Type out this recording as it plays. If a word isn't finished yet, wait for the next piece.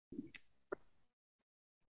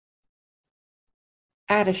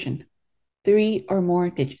addition, 3 or more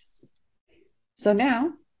digits. So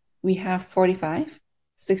now we have 45,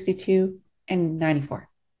 62, and 94.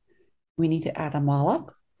 We need to add them all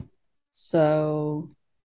up. So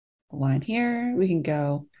line here, we can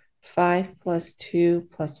go 5 plus 2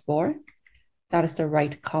 plus 4. That is the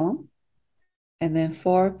right column. And then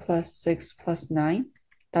 4 plus 6 plus 9,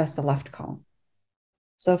 that is the left column.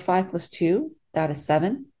 So 5 plus 2, that is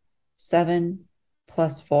 7. 7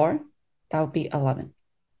 plus 4, that would be 11.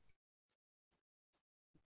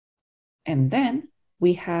 And then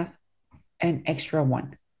we have an extra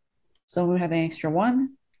 1. So when we have an extra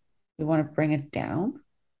 1, we want to bring it down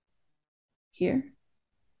here.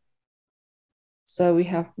 So we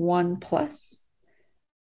have 1 plus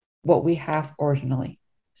what we have originally.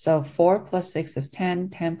 So 4 plus 6 is 10.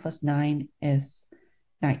 10 plus 9 is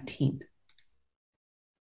 19.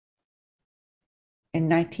 And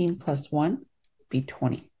 19 plus 1 would be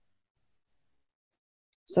 20.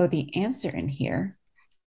 So the answer in here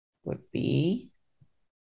would be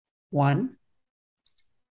 1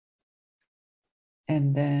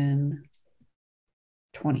 and then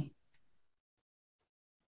 20.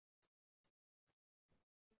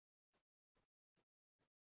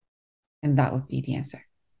 And that would be the answer.